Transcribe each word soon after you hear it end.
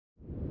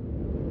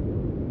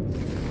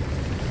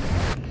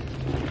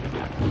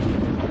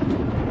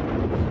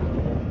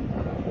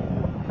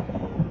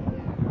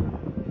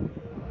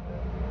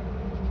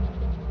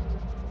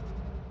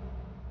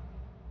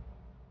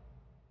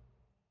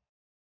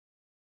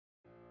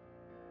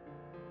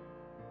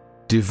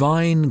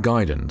Divine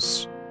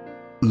guidance.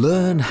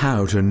 Learn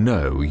how to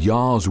know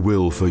Yah's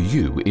will for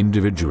you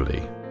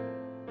individually.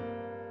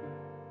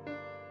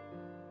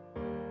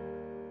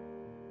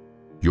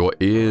 Your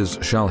ears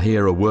shall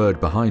hear a word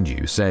behind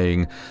you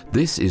saying,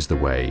 "This is the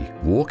way,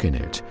 walk in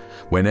it,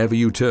 whenever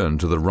you turn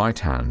to the right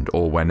hand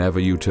or whenever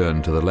you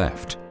turn to the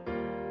left."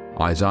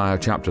 Isaiah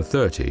chapter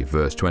 30,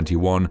 verse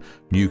 21,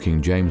 New King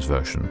James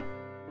Version.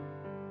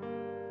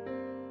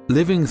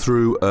 Living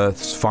through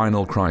Earth's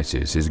final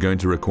crisis is going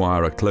to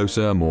require a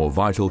closer, more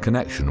vital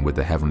connection with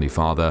the Heavenly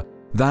Father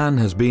than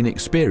has been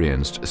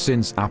experienced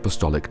since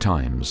apostolic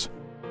times.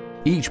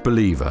 Each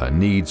believer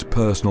needs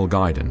personal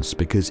guidance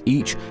because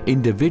each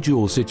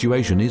individual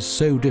situation is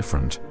so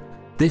different.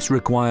 This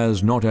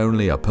requires not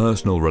only a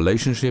personal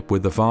relationship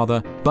with the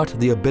Father, but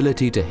the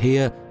ability to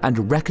hear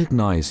and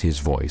recognize His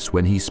voice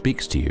when He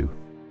speaks to you.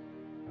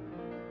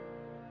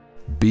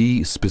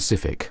 Be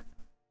specific.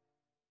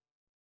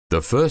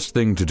 The first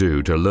thing to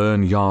do to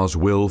learn Yah's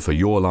will for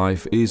your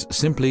life is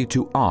simply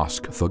to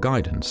ask for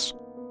guidance.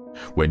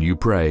 When you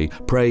pray,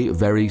 pray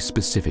very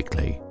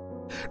specifically.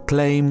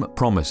 Claim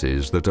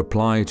promises that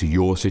apply to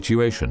your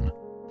situation.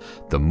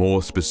 The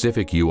more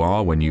specific you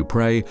are when you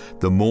pray,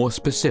 the more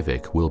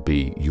specific will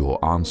be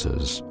your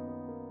answers.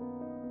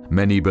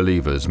 Many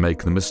believers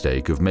make the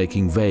mistake of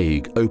making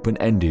vague,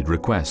 open-ended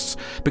requests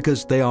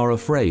because they are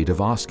afraid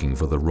of asking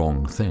for the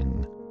wrong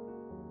thing.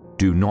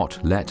 Do not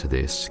let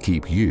this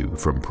keep you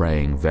from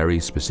praying very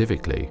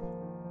specifically.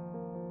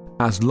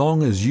 As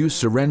long as you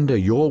surrender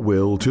your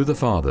will to the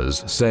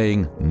Father's,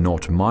 saying,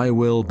 "Not my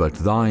will, but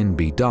thine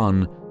be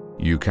done,"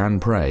 you can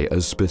pray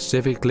as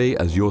specifically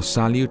as your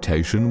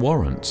salutation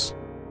warrants.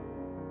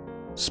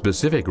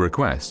 Specific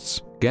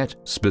requests get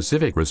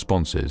specific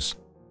responses.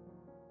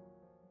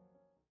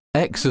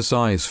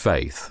 Exercise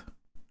faith.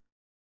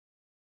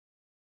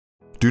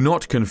 Do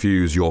not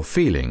confuse your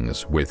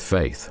feelings with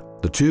faith.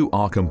 The two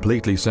are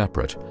completely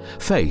separate.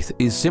 Faith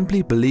is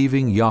simply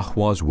believing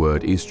Yahweh's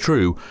word is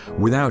true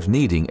without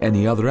needing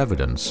any other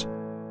evidence.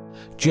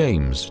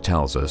 James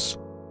tells us,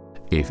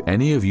 "If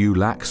any of you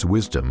lacks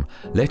wisdom,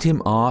 let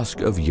him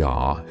ask of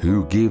Yah,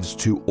 who gives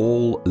to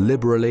all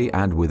liberally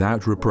and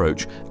without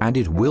reproach, and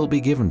it will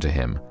be given to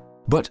him.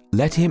 But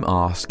let him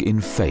ask in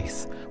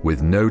faith,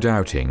 with no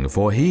doubting,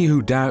 for he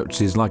who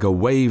doubts is like a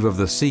wave of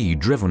the sea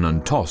driven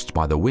and tossed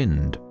by the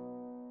wind."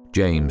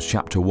 James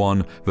chapter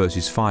 1,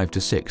 verses 5 to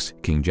 6,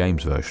 King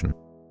James Version.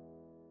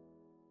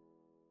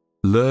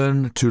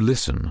 Learn to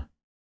listen.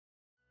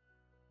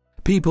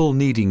 People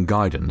needing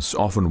guidance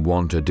often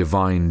want a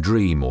divine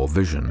dream or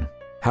vision.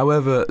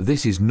 However,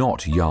 this is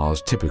not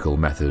Yah's typical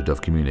method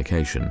of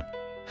communication.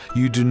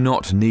 You do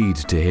not need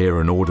to hear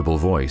an audible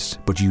voice,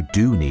 but you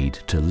do need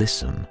to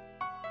listen.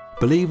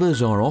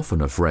 Believers are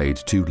often afraid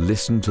to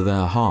listen to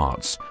their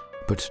hearts,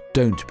 but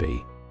don't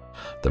be.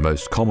 The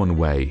most common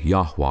way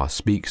Yahweh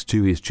speaks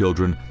to His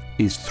children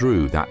is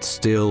through that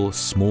still,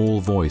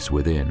 small voice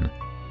within.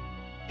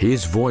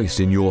 His voice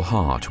in your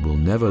heart will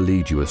never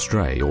lead you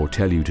astray or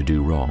tell you to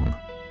do wrong.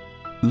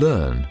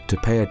 Learn to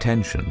pay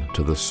attention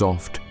to the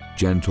soft,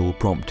 gentle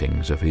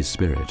promptings of His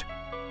Spirit.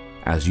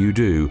 As you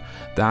do,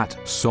 that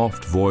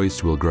soft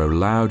voice will grow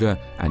louder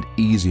and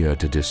easier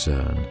to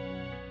discern.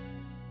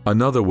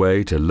 Another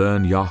way to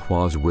learn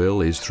Yahweh's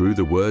will is through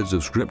the words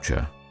of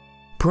Scripture.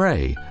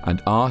 Pray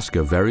and ask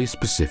a very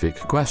specific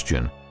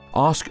question.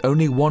 Ask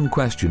only one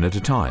question at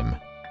a time.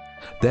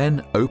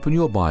 Then open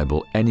your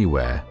Bible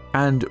anywhere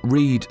and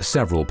read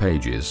several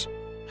pages.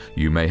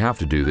 You may have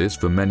to do this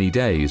for many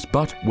days,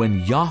 but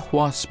when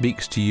Yahweh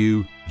speaks to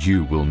you,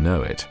 you will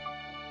know it.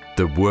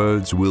 The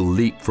words will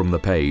leap from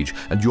the page,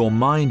 and your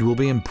mind will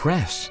be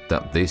impressed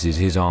that this is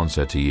His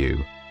answer to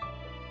you.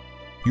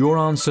 Your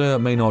answer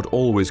may not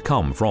always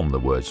come from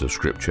the words of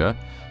Scripture.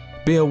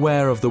 Be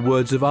aware of the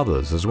words of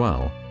others as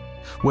well.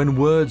 When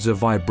words are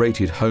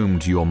vibrated home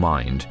to your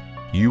mind,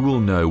 you will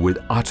know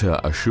with utter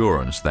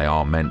assurance they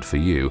are meant for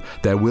you.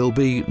 There will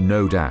be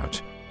no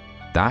doubt.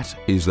 That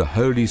is the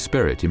Holy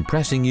Spirit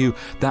impressing you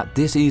that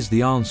this is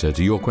the answer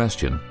to your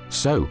question.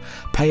 So,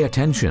 pay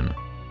attention.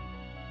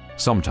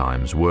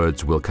 Sometimes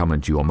words will come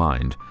into your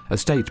mind, a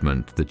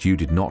statement that you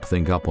did not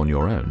think up on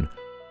your own.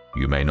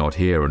 You may not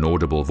hear an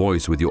audible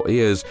voice with your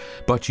ears,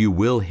 but you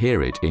will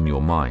hear it in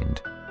your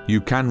mind. You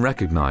can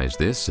recognize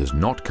this as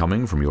not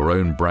coming from your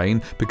own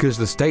brain because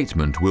the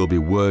statement will be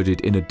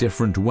worded in a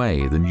different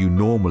way than you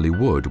normally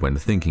would when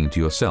thinking to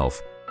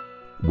yourself.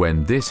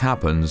 When this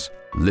happens,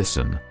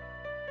 listen.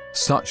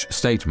 Such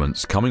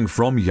statements coming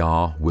from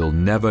Yah will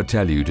never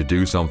tell you to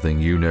do something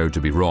you know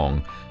to be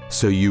wrong,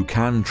 so you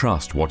can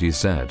trust what is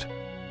said.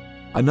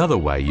 Another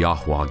way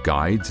Yahweh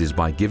guides is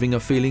by giving a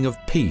feeling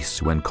of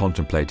peace when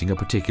contemplating a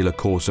particular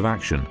course of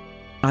action,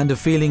 and a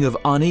feeling of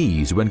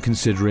unease when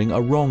considering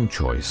a wrong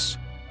choice.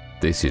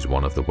 This is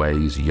one of the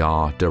ways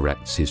Yah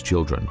directs His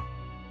children.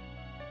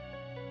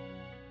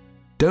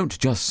 Don't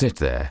just sit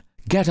there.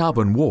 Get up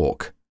and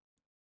walk.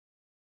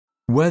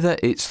 Whether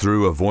it's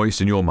through a voice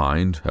in your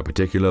mind, a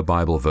particular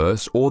Bible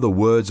verse, or the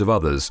words of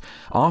others,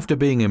 after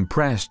being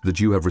impressed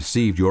that you have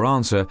received your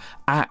answer,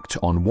 act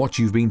on what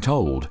you've been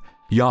told.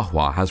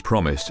 Yahweh has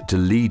promised to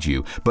lead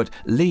you, but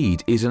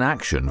lead is an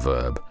action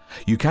verb.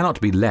 You cannot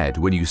be led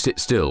when you sit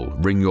still,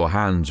 wring your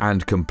hands,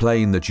 and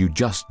complain that you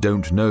just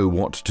don't know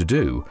what to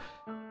do.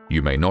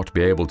 You may not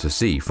be able to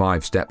see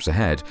 5 steps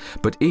ahead,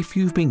 but if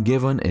you've been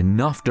given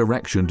enough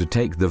direction to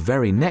take the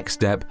very next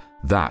step,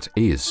 that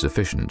is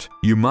sufficient.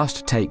 You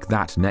must take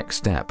that next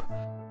step.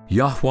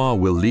 Yahweh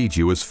will lead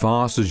you as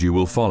fast as you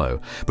will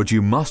follow, but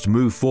you must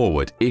move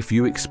forward if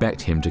you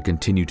expect Him to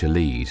continue to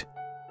lead.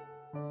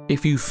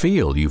 If you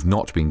feel you've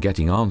not been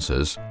getting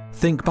answers,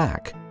 think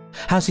back.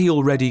 Has He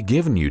already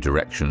given you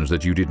directions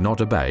that you did not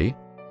obey?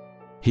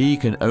 He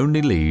can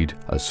only lead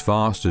as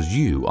fast as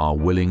you are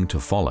willing to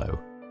follow.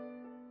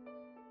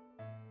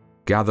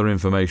 Gather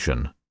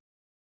information.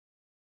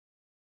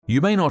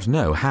 You may not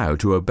know how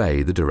to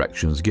obey the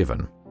directions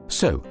given,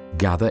 so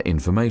gather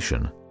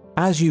information.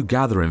 As you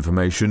gather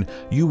information,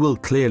 you will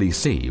clearly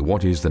see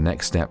what is the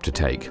next step to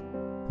take.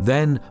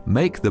 Then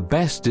make the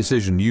best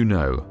decision you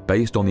know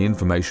based on the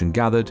information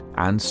gathered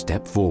and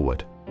step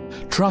forward.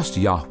 Trust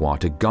Yahweh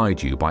to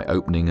guide you by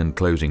opening and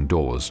closing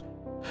doors.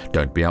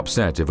 Don't be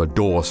upset if a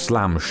door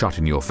slams shut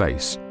in your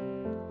face.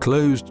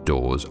 Closed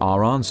doors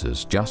are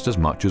answers just as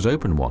much as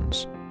open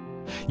ones.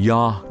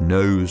 Yah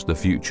knows the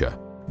future.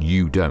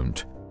 You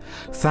don't.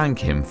 Thank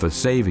Him for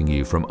saving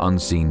you from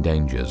unseen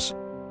dangers.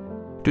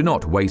 Do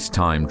not waste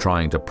time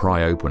trying to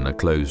pry open a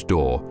closed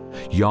door.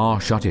 Yah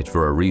shut it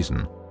for a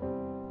reason.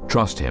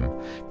 Trust Him,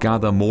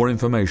 gather more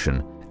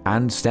information,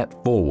 and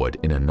step forward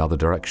in another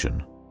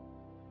direction.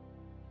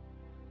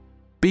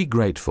 Be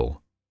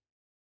grateful.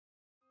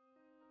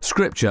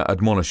 Scripture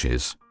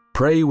admonishes,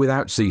 "Pray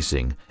without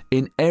ceasing,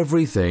 in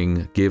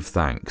everything give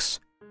thanks,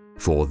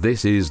 for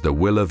this is the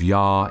will of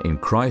Yah in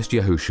Christ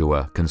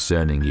Yahushua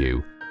concerning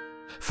you."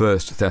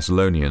 1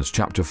 Thessalonians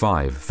chapter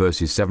 5,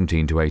 verses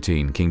 17 to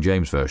 18, King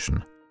James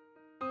Version.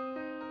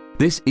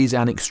 This is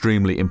an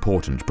extremely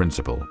important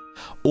principle.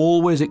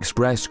 Always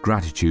express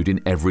gratitude in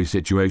every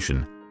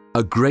situation.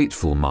 A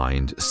grateful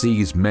mind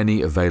sees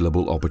many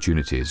available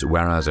opportunities,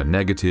 whereas a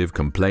negative,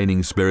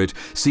 complaining spirit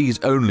sees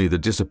only the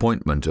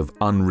disappointment of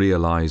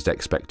unrealized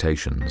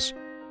expectations.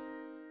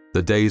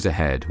 The days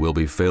ahead will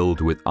be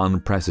filled with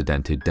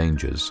unprecedented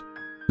dangers.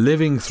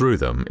 Living through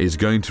them is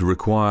going to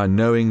require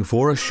knowing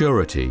for a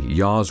surety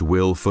Yah's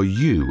will for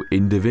you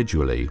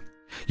individually.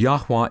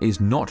 Yahweh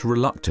is not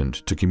reluctant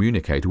to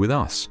communicate with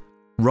us.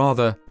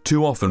 Rather,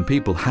 too often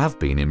people have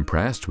been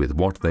impressed with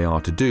what they are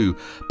to do,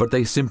 but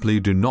they simply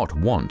do not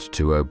want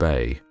to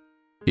obey.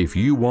 If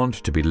you want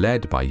to be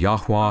led by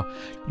Yahweh,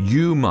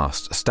 you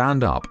must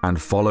stand up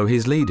and follow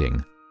His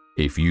leading.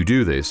 If you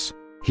do this,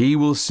 He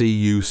will see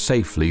you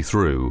safely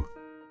through.